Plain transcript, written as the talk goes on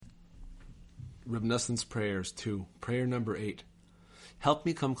Reb Noson's Prayers 2, Prayer number 8. Help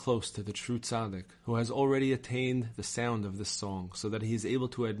me come close to the true tzaddik, who has already attained the sound of this song, so that he is able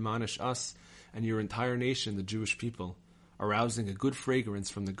to admonish us and your entire nation, the Jewish people, arousing a good fragrance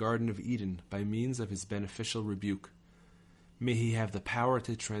from the Garden of Eden by means of his beneficial rebuke. May he have the power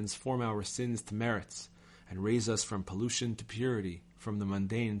to transform our sins to merits, and raise us from pollution to purity, from the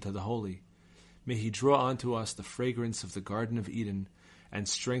mundane to the holy. May he draw onto us the fragrance of the Garden of Eden, and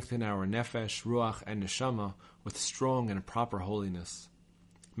strengthen our nefesh, ruach, and neshama with strong and proper holiness.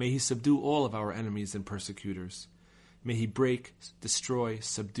 May he subdue all of our enemies and persecutors. May he break, destroy,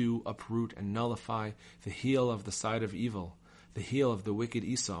 subdue, uproot, and nullify the heel of the side of evil, the heel of the wicked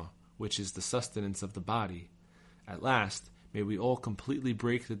Esau, which is the sustenance of the body. At last, may we all completely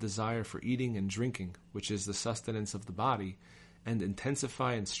break the desire for eating and drinking, which is the sustenance of the body, and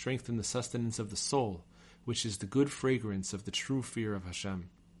intensify and strengthen the sustenance of the soul, which is the good fragrance of the true fear of Hashem.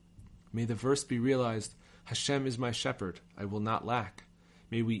 May the verse be realized, Hashem is my shepherd, I will not lack.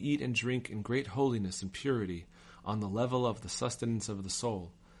 May we eat and drink in great holiness and purity, on the level of the sustenance of the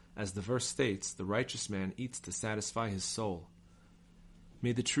soul. As the verse states, the righteous man eats to satisfy his soul.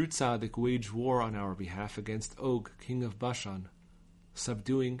 May the true tzaddik wage war on our behalf against Og, king of Bashan,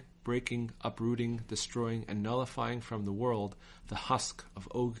 subduing, breaking, uprooting, destroying, and nullifying from the world the husk of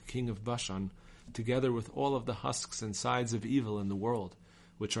Og, king of Bashan, together with all of the husks and sides of evil in the world,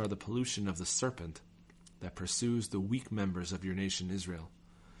 which are the pollution of the serpent that pursues the weak members of your nation Israel.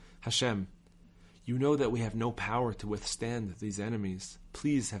 Hashem, you know that we have no power to withstand these enemies.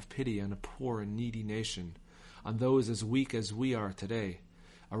 Please have pity on a poor and needy nation, on those as weak as we are today.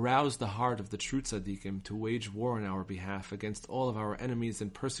 Arouse the heart of the true tzaddikim to wage war on our behalf against all of our enemies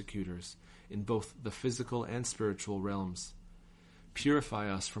and persecutors in both the physical and spiritual realms. Purify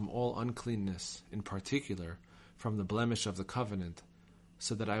us from all uncleanness, in particular from the blemish of the covenant,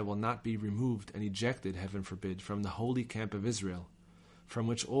 so that I will not be removed and ejected, heaven forbid, from the holy camp of Israel, from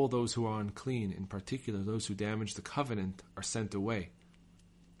which all those who are unclean, in particular those who damage the covenant, are sent away.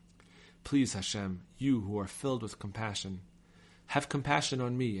 Please, Hashem, you who are filled with compassion, have compassion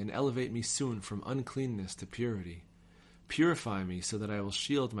on me and elevate me soon from uncleanness to purity. Purify me so that I will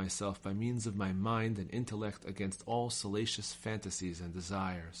shield myself by means of my mind and intellect against all salacious fantasies and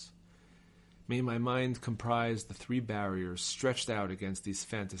desires. May my mind comprise the three barriers stretched out against these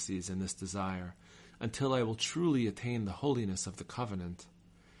fantasies and this desire, until I will truly attain the holiness of the covenant.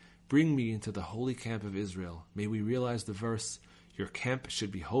 Bring me into the holy camp of Israel. May we realize the verse, your camp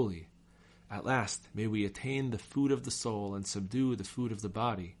should be holy. At last, may we attain the food of the soul and subdue the food of the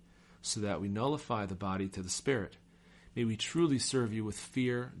body, so that we nullify the body to the spirit. May we truly serve you with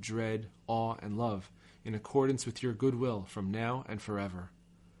fear, dread, awe, and love, in accordance with your goodwill from now and forever.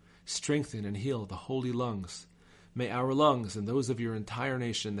 Strengthen and heal the holy lungs. May our lungs and those of your entire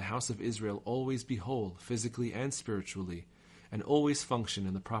nation, the house of Israel, always be whole, physically and spiritually, and always function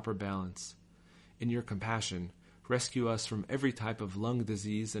in the proper balance. In your compassion, rescue us from every type of lung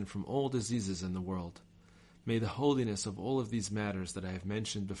disease and from all diseases in the world. May the holiness of all of these matters that I have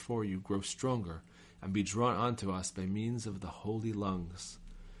mentioned before you grow stronger and be drawn onto us by means of the holy lungs.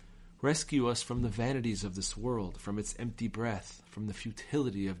 Rescue us from the vanities of this world, from its empty breath, from the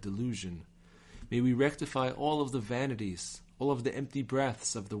futility of delusion. May we rectify all of the vanities, all of the empty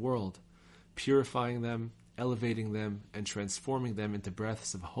breaths of the world, purifying them, elevating them, and transforming them into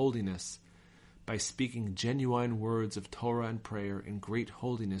breaths of holiness by speaking genuine words of Torah and prayer in great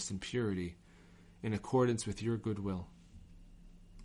holiness and purity, in accordance with your goodwill.